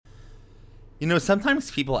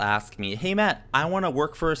Sometimes people ask me, hey, Matt, I want to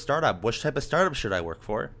work for a startup. Which type of startup should I work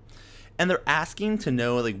for? And they're asking to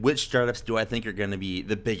know like which startups do I think are going to be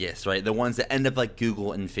the biggest, right? The ones that end up like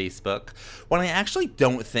Google and Facebook. When I actually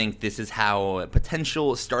don't think this is how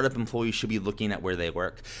potential startup employees should be looking at where they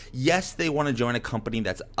work. Yes, they want to join a company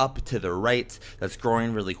that's up to the right, that's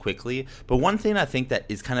growing really quickly. But one thing I think that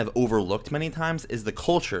is kind of overlooked many times is the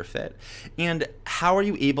culture fit. And how are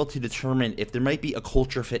you able to determine if there might be a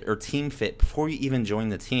culture fit or team fit before you even join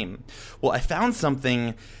the team? Well, I found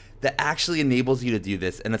something that actually enables you to do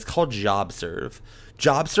this, and it's called JobServe.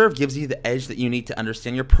 JobServe gives you the edge that you need to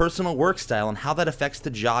understand your personal work style and how that affects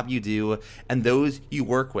the job you do and those you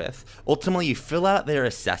work with. Ultimately, you fill out their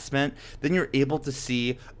assessment, then you're able to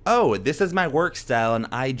see, oh, this is my work style and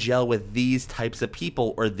I gel with these types of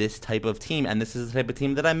people or this type of team, and this is the type of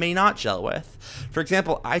team that I may not gel with. For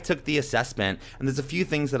example, I took the assessment, and there's a few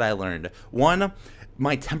things that I learned. One,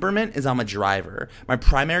 my temperament is I'm a driver. My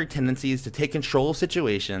primary tendency is to take control of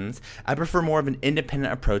situations. I prefer more of an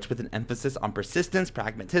independent approach with an emphasis on persistence,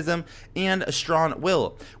 pragmatism, and a strong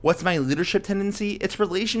will. What's my leadership tendency? It's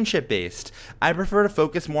relationship based. I prefer to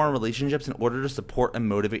focus more on relationships in order to support and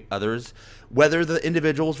motivate others, whether the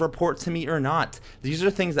individuals report to me or not. These are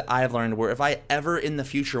things that I've learned where if I ever in the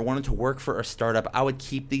future wanted to work for a startup, I would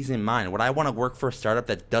keep these in mind. Would I want to work for a startup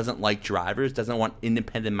that doesn't like drivers, doesn't want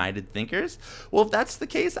independent-minded thinkers? Well, if that's the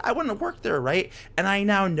case, I wouldn't work there, right? And I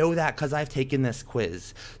now know that because I've taken this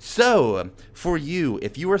quiz. So, for you,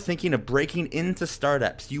 if you are thinking of breaking into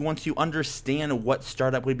startups, you want to understand what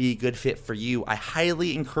startup would be a good fit for you, I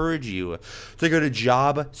highly encourage you to go to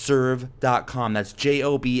jobserve.com. That's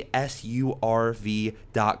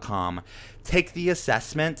JOBSURV.com. Take the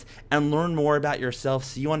assessment and learn more about yourself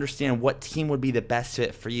so you understand what team would be the best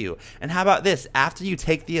fit for you. And how about this? After you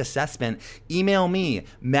take the assessment, email me,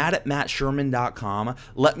 matt@mattsherman.com.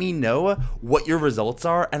 Let me know what your results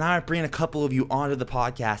are, and I'll bring a couple of you onto the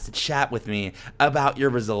podcast to chat with me about your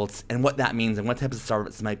results and what that means and what types of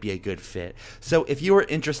startups might be a good fit. So if you are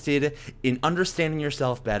interested in understanding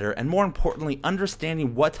yourself better and more importantly,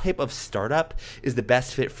 understanding what type of startup is the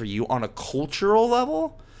best fit for you on a cultural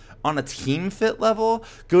level, on a team fit level,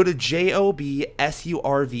 go to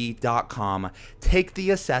jobsurv.com, take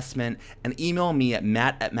the assessment, and email me at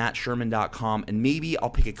matt@mattsherman.com, and maybe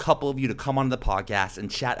I'll pick a couple of you to come on the podcast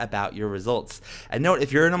and chat about your results. And note,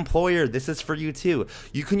 if you're an employer, this is for you too.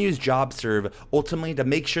 You can use JobServe ultimately to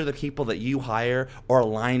make sure the people that you hire are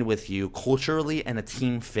aligned with you culturally and a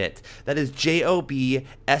team fit. That is jobsurv.com.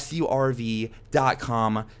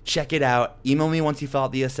 Check it out. Email me once you fill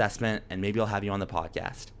out the assessment, and maybe I'll have you on the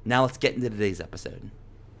podcast. Now let's get into today's episode.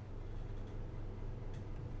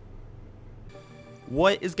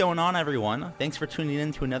 What is going on, everyone? Thanks for tuning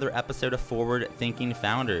in to another episode of Forward Thinking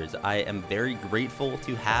Founders. I am very grateful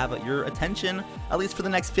to have your attention, at least for the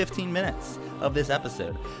next 15 minutes of this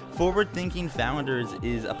episode. Forward Thinking Founders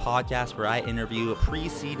is a podcast where I interview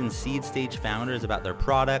pre-seed and seed stage founders about their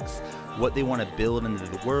products, what they want to build into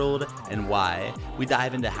the world, and why. We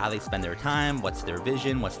dive into how they spend their time, what's their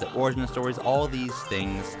vision, what's their origin stories, all these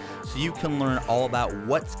things, so you can learn all about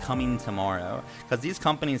what's coming tomorrow. Because these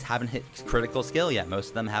companies haven't hit critical scale yet. Most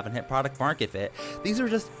of them haven't hit product market fit. These are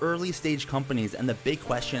just early stage companies, and the big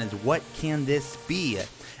question is, what can this be?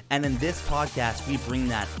 And in this podcast, we bring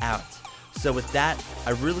that out. So with that,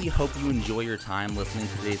 I really hope you enjoy your time listening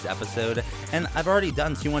to today's episode. And I've already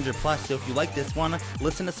done 200 plus, so if you like this one,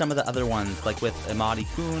 listen to some of the other ones, like with Amadi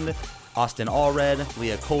Kund, Austin Allred,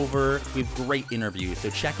 Leah Culver. We have great interviews,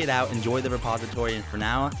 so check it out, enjoy the repository, and for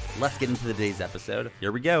now, let's get into today's episode.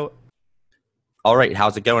 Here we go. All right,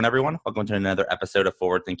 how's it going, everyone? Welcome to another episode of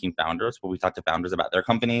Forward Thinking Founders, where we talk to founders about their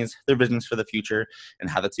companies, their visions for the future, and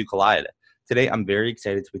how the two collide. Today, I'm very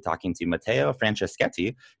excited to be talking to Matteo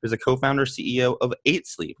Franceschetti, who's a co-founder CEO of 8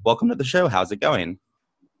 Sleep. Welcome to the show. How's it going?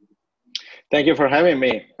 Thank you for having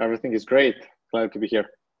me. Everything is great. Glad to be here.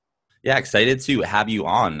 Yeah, excited to have you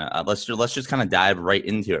on. Let's just kind of dive right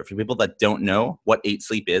into it. For people that don't know what 8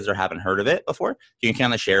 Sleep is or haven't heard of it before, can you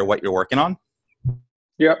kind of share what you're working on?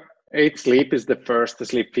 Yeah, 8 Sleep is the first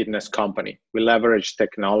sleep fitness company. We leverage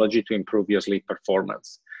technology to improve your sleep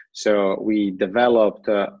performance. So we developed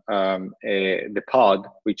the pod,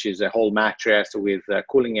 which is a whole mattress with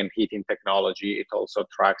cooling and heating technology. It also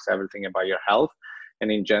tracks everything about your health,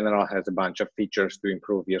 and in general has a bunch of features to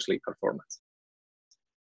improve your sleep performance.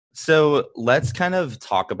 So let's kind of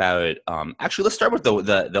talk about, actually, let's start with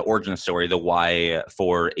the origin story, the why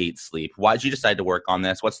for 8 Sleep. Why did you decide to work on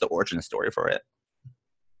this? What's the origin story for it?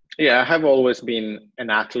 Yeah, I have always been an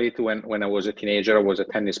athlete. When I was a teenager, I was a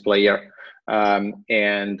tennis player. And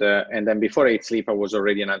then before 8 Sleep, I was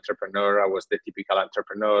already an entrepreneur. I was the typical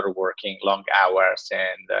entrepreneur working long hours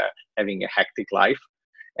and having a hectic life.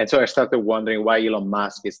 And so I started wondering why Elon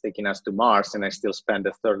Musk is taking us to Mars and I still spend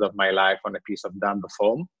a third of my life on a piece of dumb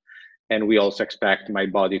foam. And we also expect my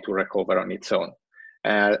body to recover on its own.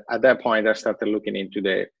 At that point, I started looking into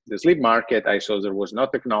the sleep market. I saw there was no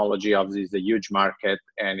technology. Obviously, it's a huge market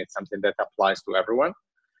and it's something that applies to everyone.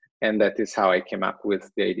 And that is how I came up with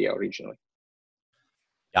the idea originally.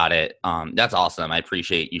 Got it. That's awesome. I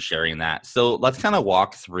appreciate you sharing that. So let's kind of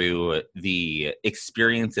walk through the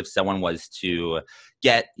experience if someone was to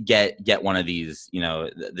get one of these,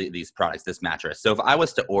 these products, this mattress. So if I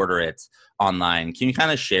was to order it online, can you kind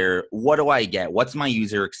of share what do I get? What's my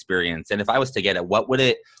user experience? And if I was to get it,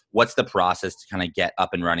 what's the process to kind of get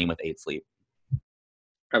up and running with 8Sleep?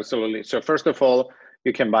 Absolutely. So first of all,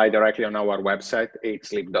 you can buy directly on our website,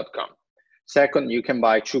 8sleep.com. Second, you can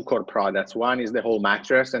buy two core products. One is the whole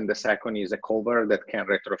mattress, and the second is a cover that can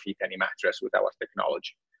retrofit any mattress with our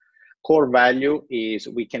technology. Core value is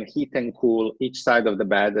we can heat and cool each side of the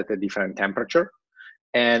bed at a different temperature.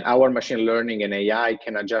 And our machine learning and AI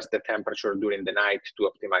can adjust the temperature during the night to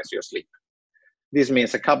optimize your sleep. This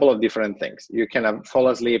means a couple of different things. You can fall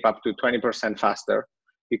asleep up to 20% faster.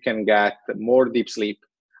 You can get more deep sleep.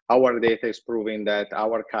 Our data is proving that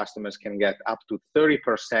our customers can get up to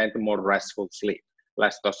 30% more restful sleep,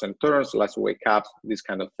 less toss and turns, less wake ups, these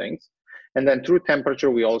kind of things. And then through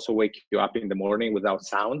temperature, we also wake you up in the morning without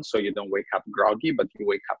sound, so you don't wake up groggy, but you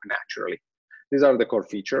wake up naturally. These are the core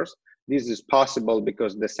features. This is possible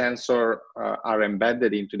because the sensor are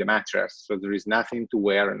embedded into the mattress, so there is nothing to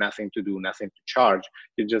wear, nothing to do, nothing to charge.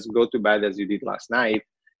 You just go to bed as you did last night,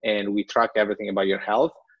 and we track everything about your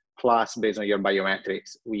health. Plus, based on your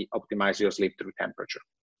biometrics, we optimize your sleep through temperature.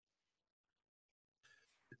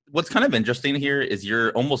 What's kind of interesting here is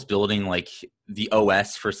you're almost building like the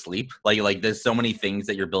OS for sleep. Like there's so many things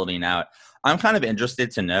that you're building out. I'm kind of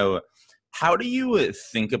interested to know, how do you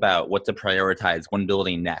think about what to prioritize when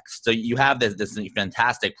building next? So you have this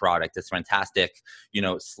fantastic product, this fantastic,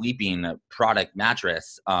 sleeping product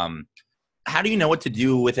mattress. How do you know what to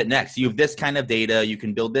do with it next? You have this kind of data, you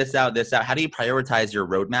can build this out, this out. How do you prioritize your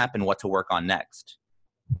roadmap and what to work on next?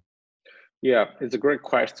 Yeah, it's a great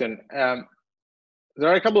question. There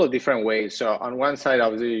are a couple of different ways. So on one side,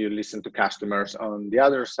 obviously, you listen to customers. On the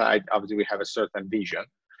other side, obviously, we have a certain vision.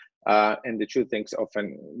 And the two things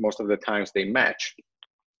often, most of the times, they match.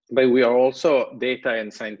 But we are also data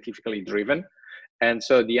and scientifically driven. And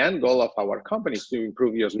so the end goal of our company is to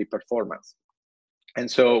improve your sleep performance. And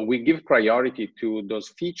so we give priority to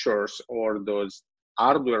those features or those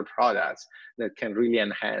hardware products that can really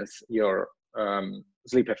enhance your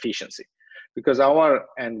sleep efficiency. Because our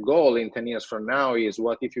end goal in 10 years from now is,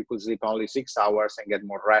 what if you could sleep only 6 hours and get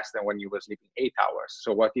more rest than when you were sleeping 8 hours?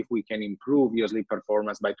 So what if we can improve your sleep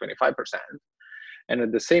performance by 25%? And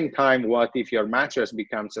at the same time, what if your mattress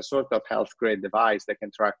becomes a sort of health grade device that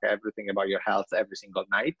can track everything about your health every single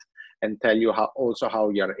night and tell you how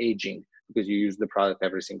you're aging because you use the product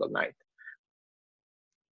every single night?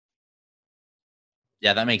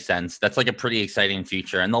 Yeah, that makes sense. That's like a pretty exciting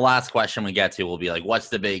feature. And the last question we get to will be like, what's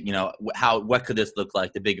the big, what could this look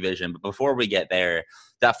like, the big vision? But before we get there,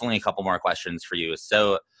 definitely a couple more questions for you.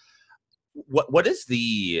 So what does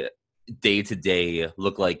the day-to-day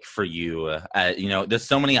look like for you? There's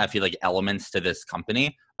so many, I feel like, elements to this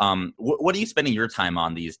company. What are you spending your time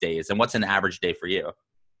on these days? And what's an average day for you?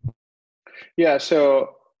 Yeah,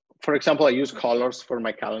 so for example, I use colors for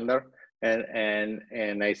my calendar.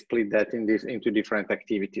 And I split that into different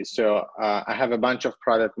activities. So I have a bunch of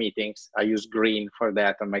product meetings. I use green for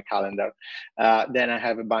that on my calendar. Then I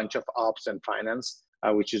have a bunch of ops and finance,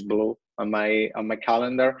 which is blue on my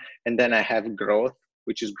calendar. And then I have growth,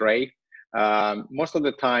 which is gray. Most of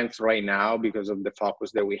the times right now, because of the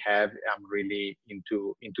focus that we have, I'm really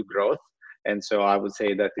into growth. And so I would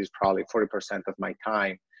say that is probably 40% of my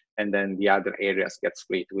time. And then the other areas get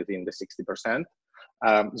split within the 60%.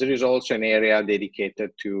 There is also an area dedicated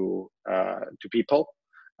to people,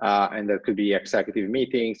 and that could be executive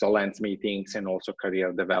meetings, alliance meetings, and also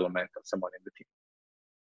career development of someone in the team.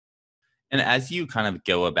 And as you kind of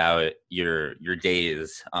go about your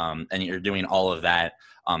days, and you're doing all of that,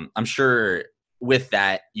 I'm sure with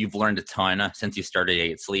that, you've learned a ton since you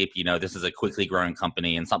started 8Sleep. This is a quickly growing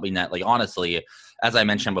company and something that, like, honestly, as I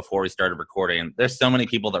mentioned before we started recording, there's so many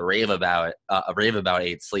people that rave about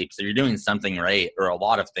 8Sleep. So you're doing something right, or a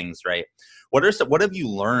lot of things right. What have you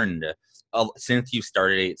learned since you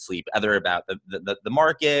started 8 Sleep, either about the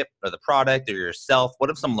market or the product or yourself? What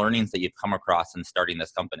are some learnings that you've come across in starting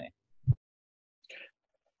this company?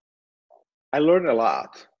 I learned a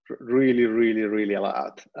lot, really, really, really a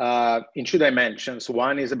lot. In two dimensions.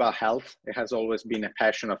 One is about health. It has always been a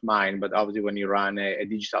passion of mine, but obviously when you run a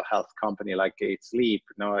digital health company like 8 Sleep,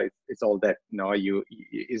 it's all that,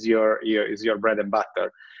 is your bread and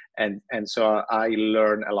butter. And so I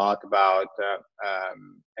learned a lot about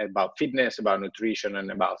fitness, about nutrition,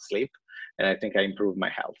 and about sleep. And I think I improved my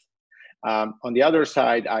health. On the other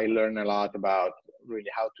side, I learned a lot about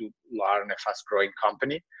really how to run a fast growing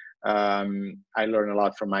company. I learned a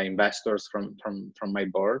lot from my investors, from my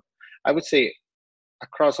board. I would say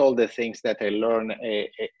across all the things that I learned,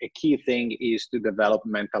 a key thing is to develop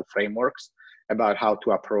mental frameworks about how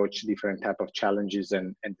to approach different type of challenges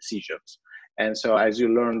and decisions. And so as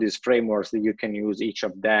you learn these frameworks, that you can use each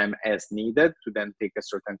of them as needed to then take a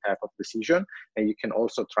certain type of decision. And you can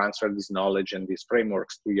also transfer this knowledge and these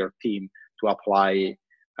frameworks to your team to apply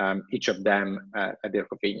each of them at their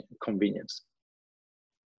convenience.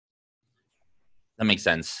 That makes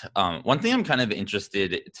sense. One thing I'm kind of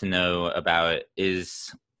interested to know about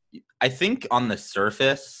is, I think on the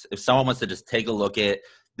surface, if someone wants to just take a look at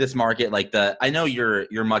this market, I know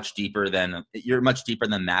you're much deeper than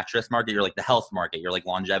mattress market. You're like the health market. You're like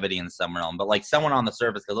longevity in some realm. But like someone on the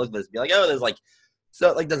surface could look at this and be like, oh,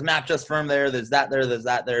 there's mattress firm there. There's that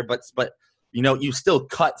there. But you still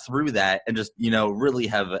cut through that and just really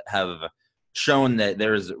have shown that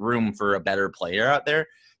there's room for a better player out there.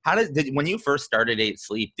 When you first started 8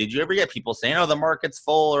 Sleep, did you ever get people saying, oh, the market's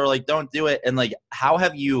full, or like, don't do it? And like, how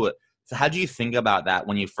do you think about that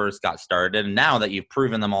when you first got started? And now that you've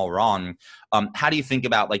proven them all wrong, how do you think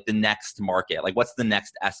about like the next market? Like, what's the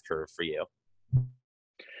next S curve for you?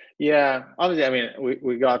 Yeah, obviously, I mean,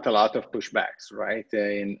 we got a lot of pushbacks, right,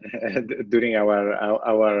 during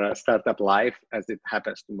our startup life, as it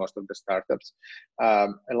happens to most of the startups.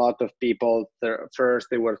 A lot of people, first,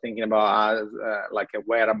 they were thinking about us like a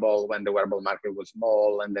wearable when the wearable market was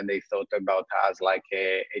small, and then they thought about us like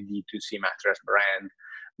a D2C mattress brand.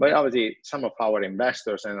 But obviously, some of our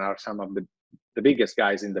investors and are some of the biggest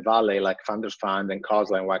guys in the valley, like Founders Fund and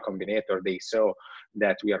Khosla and Y Combinator, they saw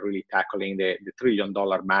that we are really tackling the $1 trillion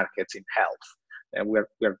markets in health. And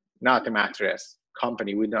we're not a mattress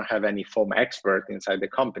company. We don't have any foam expert inside the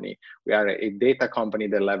company. We are a data company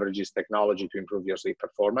that leverages technology to improve your sleep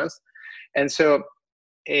performance. And so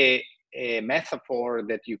a metaphor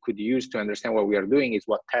that you could use to understand what we are doing is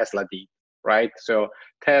what Tesla did, right? So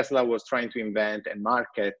Tesla was trying to invent and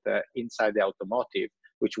market inside the automotive,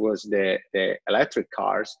 which was the electric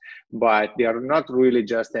cars, but they are not really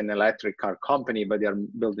just an electric car company, but they are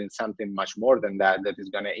building something much more than that is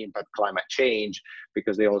going to impact climate change,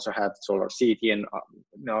 because they also have Solar City and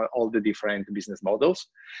all the different business models.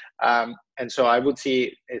 And so I would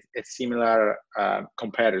see a similar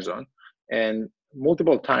comparison. And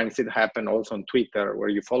multiple times it happened also on Twitter, where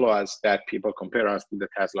you follow us, that people compare us to the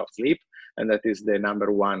Tesla of sleep, and that is the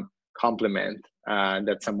number one compliment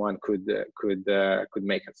that someone could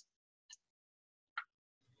make us.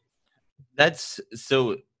 That's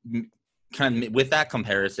so kind of with that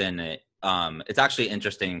comparison. It's actually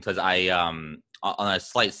interesting because I on a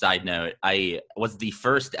slight side note, I was the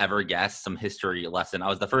first ever guest, some history lesson. I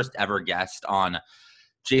was the first ever guest on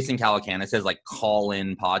Jason Calacanis's like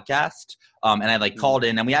call-in podcast. And I like called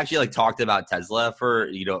in and we actually like talked about Tesla for,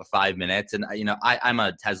 5 minutes. And, I'm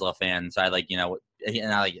a Tesla fan. So I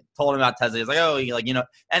and I like told him about Tesla. He's like, oh,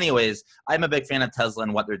 anyways, I'm a big fan of Tesla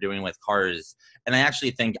and what they're doing with cars. And I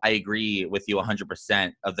actually think I agree with you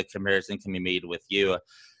 100% of the comparison can be made with you.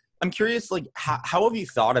 I'm curious, like, how have you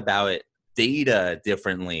thought about it? Data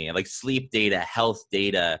differently, like sleep data, health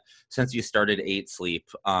data, since you started 8 Sleep,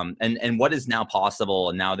 and what is now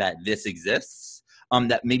possible now that this exists,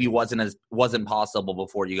 that maybe wasn't possible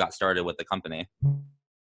before you got started with the company?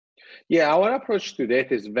 Yeah, our approach to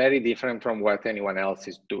data is very different from what anyone else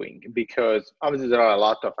is doing, because obviously there are a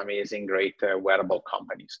lot of amazing, great wearable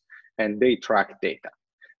companies, and they track data.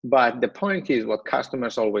 But the point is, what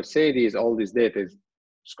customers always say is, all this data is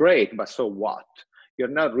great, but so what? You're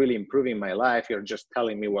not really improving my life. You're just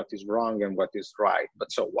telling me what is wrong and what is right,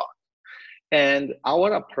 but so what? And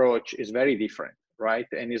our approach is very different, right?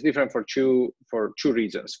 And it's different for two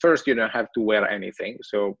reasons. First, you don't have to wear anything.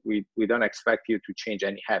 So we don't expect you to change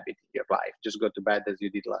any habit in your life. Just go to bed as you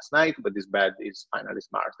did last night, but this bed is finally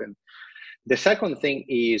smart. And the second thing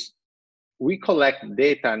is, we collect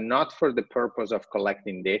data not for the purpose of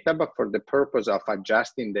collecting data, but for the purpose of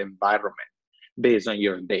adjusting the environment based on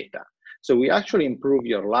your data. So we actually improve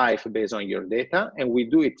your life based on your data, and we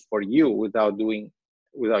do it for you without doing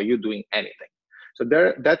without you doing anything. So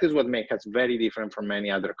that is what makes us very different from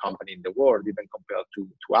any other company in the world, even compared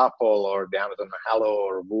to Apple or the Amazon Hello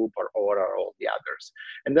or Whoop or Aura or all the others.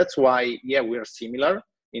 And that's why, yeah, we're similar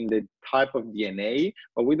in the type of DNA,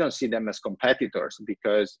 but we don't see them as competitors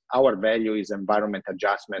because our value is environment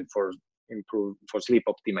adjustment for sleep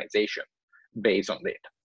optimization based on it.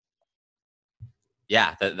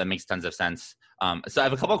 Yeah, that makes tons of sense. So I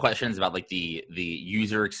have a couple of questions about like the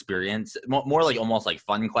user experience, more like almost like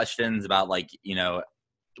fun questions about like, you know,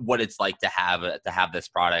 what it's like to have this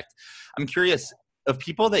product. I'm curious of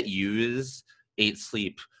people that use 8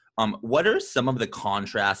 Sleep. What are some of the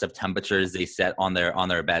contrast of temperatures they set on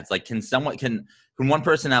their beds? Like, can one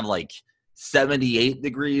person have like 78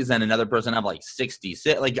 degrees and another person have like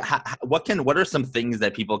 66? Like, what are some things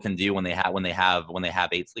that people can do when they have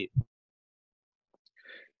 8 Sleep?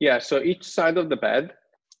 Yeah, so each side of the bed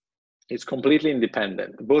is completely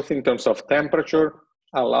independent, both in terms of temperature,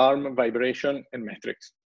 alarm, vibration, and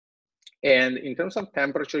metrics. And in terms of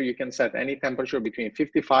temperature, you can set any temperature between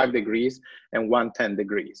 55 degrees and 110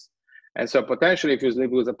 degrees. And so potentially if you sleep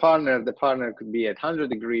with a partner, the partner could be at 100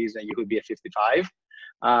 degrees and you could be at 55.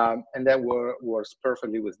 And that works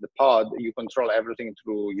perfectly with the pod. You control everything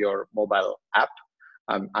through your mobile app,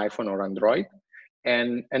 iPhone or Android.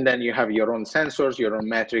 And then you have your own sensors, your own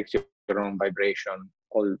metrics, your own vibration,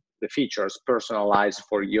 all the features personalized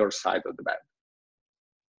for your side of the bed.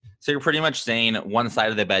 So you're pretty much saying one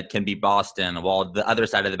side of the bed can be Boston, while the other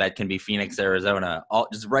side of the bed can be Phoenix, Arizona, all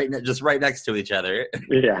just right next to each other.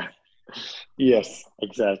 Yeah. Yes,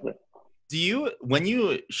 exactly. Do you,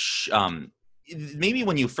 maybe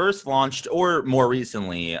when you first launched or more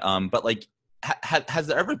recently, but like, has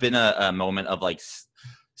there ever been a moment of like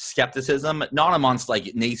skepticism, not amongst like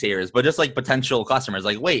naysayers, but just like potential customers,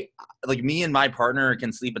 like, wait, like me and my partner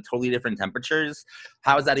can sleep at totally different temperatures?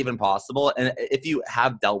 How is that even possible? And if you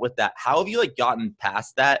have dealt with that, how have you like gotten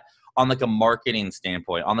past that on like a marketing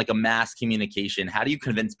standpoint, on like a mass communication? How do you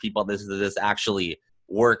convince people this actually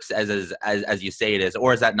works as you say it is, or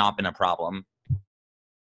has that not been a problem?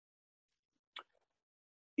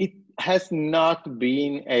 It has not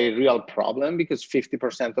been a real problem because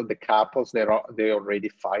 50% of the couples, they already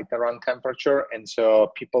fight around temperature. And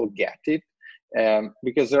so people get it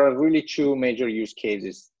because there are really two major use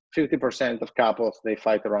cases. 50% of couples, they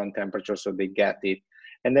fight around temperature, so they get it.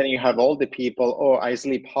 And then you have all the people, oh, I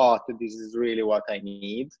sleep hot, this is really what I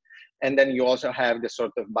need. And then you also have the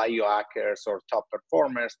sort of biohackers or top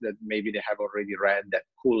performers that maybe they have already read that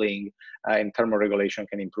cooling and thermoregulation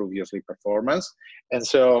can improve your sleep performance. And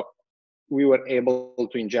so we were able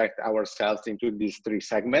to inject ourselves into these 3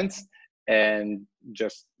 segments and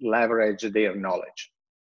just leverage their knowledge.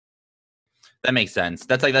 That makes sense.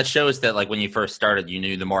 That shows that like when you first started, you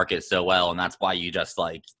knew the market so well, and that's why you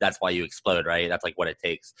explode, right? That's like what it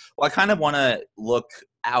takes. Well, I kind of want to look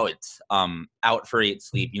out for 8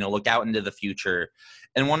 Sleep, you know, look out into the future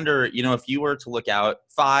and wonder, you know, if you were to look out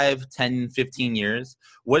 5, 10, 15 years,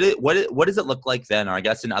 what does it look like then? Or I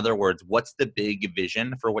guess in other words, what's the big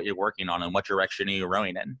vision for what you're working on and what direction are you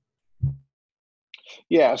rowing in?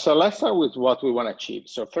 Yeah, so let's start with what we want to achieve.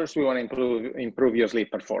 So first, we want to improve your sleep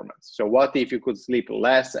performance. So what if you could sleep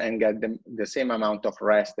less and get the same amount of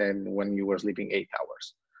rest than when you were sleeping 8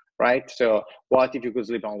 hours, right? So what if you could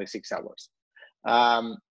sleep only 6 hours?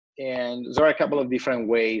 And there are a couple of different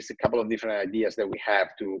ways, a couple of different ideas that we have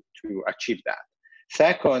to achieve that.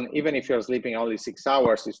 Second, even if you're sleeping only 6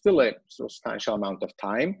 hours, it's still a substantial amount of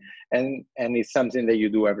time, and it's something that you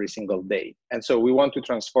do every single day. And so we want to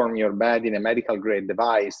transform your bed in a medical grade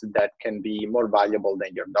device that can be more valuable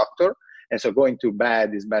than your doctor. And so going to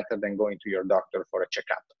bed is better than going to your doctor for a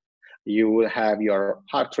checkup. You will have your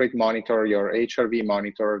heart rate monitor, your HRV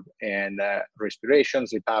monitored, and respiration,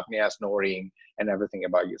 sleep apnea, snoring, and everything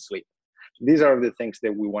about your sleep. These are the things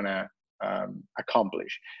that we want to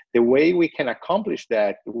accomplish. The way we can accomplish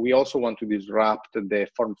that, we also want to disrupt the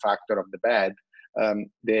form factor of the bed.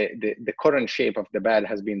 The current shape of the bed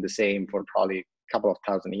has been the same for probably a couple of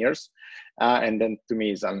thousand years, and then to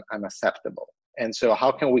me is unacceptable. And so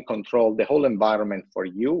how can we control the whole environment for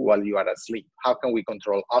you while you are asleep? How can we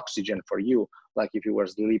control oxygen for you, like if you were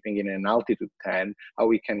sleeping in an altitude 10, how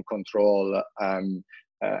we can control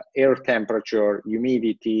air temperature,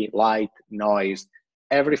 humidity, light, noise,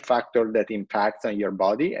 every factor that impacts on your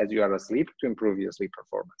body as you are asleep to improve your sleep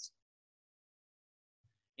performance.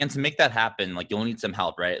 And to make that happen, like you'll need some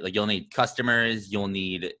help, right? Like you'll need customers, you'll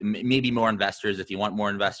need maybe more investors. If you want more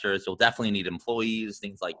investors, you'll definitely need employees,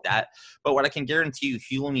 things like that. But what I can guarantee you,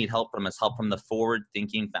 who will need help from is help from the Forward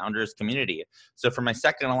Thinking Founders community. So for my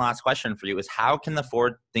second and last question for you is, how can the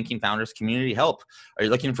Forward Thinking Founders community help? Are you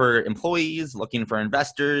looking for employees, looking for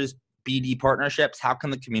investors, BD partnerships? How can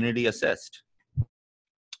the community assist?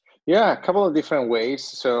 Yeah, a couple of different ways.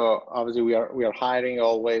 So obviously we are hiring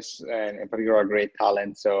always, and in particular great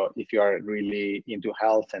talent. So if you are really into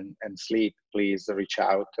health and sleep, please reach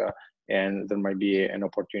out, and there might be an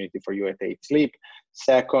opportunity for you at 8 Sleep.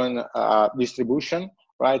 Second, distribution.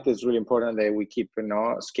 Right, it's really important that we keep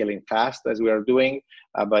scaling fast as we are doing,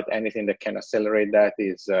 but anything that can accelerate that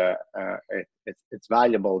is it's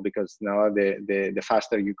valuable, because the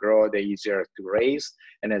faster you grow, the easier to raise,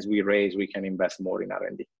 and as we raise, we can invest more in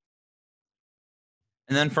R&D.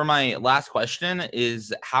 And then for my last question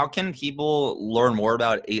is, how can people learn more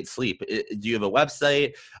about 8 Sleep? Do you have a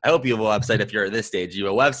website? I hope you have a website if you're at this stage. Do you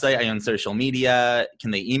have a website? Are you on social media?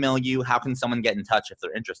 Can they email you? How can someone get in touch if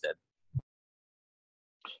they're interested?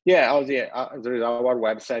 Yeah, obviously, there is our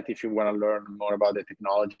website if you want to learn more about the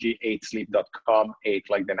technology, 8sleep.com, 8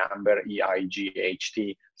 like the number,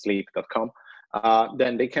 EIGHT, sleep.com.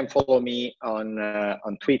 Then they can follow me on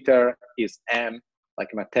Twitter, is M,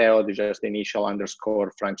 like Matteo, just the initial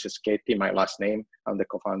 _, Franceschetti, my last name. I'm the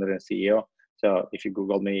co-founder and CEO. So if you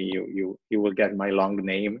Google me, you will get my long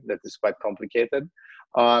name that is quite complicated.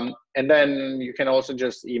 And then you can also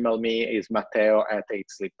just email me, is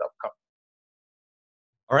Matteo@8sleep.com.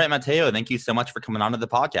 All right, Matteo, thank you so much for coming on to the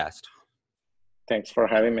podcast. Thanks for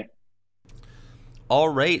having me. All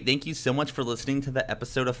right, thank you so much for listening to the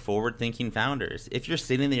episode of Forward Thinking Founders. If you're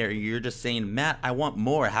sitting there and you're just saying, Matt, I want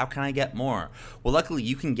more, how can I get more? Well, luckily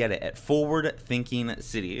you can get it at Forward Thinking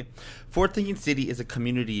City. Forward Thinking City is a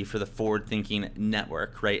community for the Forward Thinking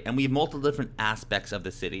Network, right? And we have multiple different aspects of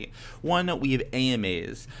the city. One, we have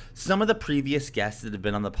AMAs. Some of the previous guests that have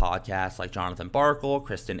been on the podcast, like Jonathan Barkle,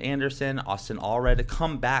 Kristen Anderson, Austin Allred,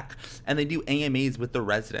 come back and they do AMAs with the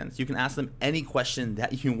residents. You can ask them any question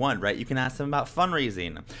that you want, right? You can ask them about fundraising,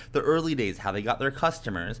 the early days, how they got their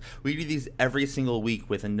customers. We do these every single week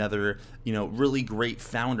with another, really great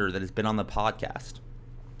founder that has been on the podcast.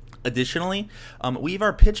 Additionally, we have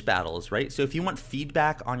our pitch battles, right? So if you want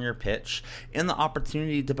feedback on your pitch and the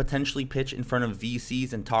opportunity to potentially pitch in front of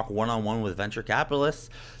VCs and talk one-on-one with venture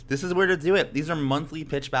capitalists, this is where to do it. These are monthly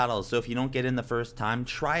pitch battles. So if you don't get in the first time,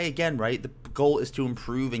 try again, right? The goal is to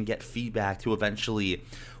improve and get feedback to eventually,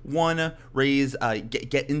 1, raise,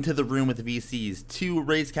 get into the room with the VCs, 2,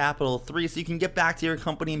 raise capital, 3, so you can get back to your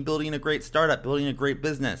company and building a great startup, building a great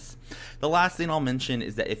business. The last thing I'll mention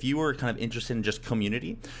is that if you are kind of interested in just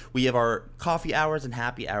community, we have our coffee hours and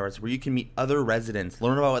happy hours where you can meet other residents,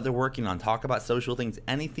 learn about what they're working on, talk about social things,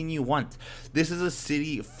 anything you want. This is a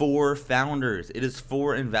city for founders. It is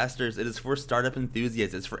for investors. It is for startup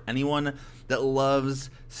enthusiasts. It's for anyone that loves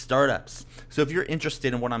startups. So if you're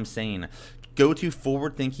interested in what I'm saying, go to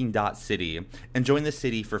forwardthinking.city and join the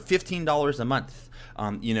city for $15 a month.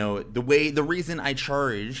 The reason I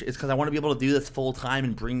charge is because I want to be able to do this full time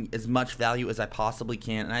and bring as much value as I possibly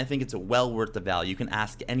can. And I think it's well worth the value. You can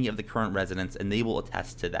ask any of the current residents and they will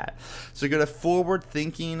attest to that. So go to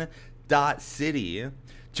forwardthinking.city,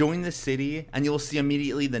 join the city, and you'll see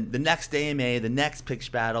immediately the next AMA, the next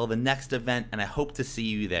pitch battle, the next event, and I hope to see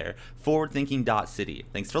you there. Forwardthinking.city.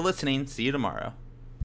 Thanks for listening. See you tomorrow.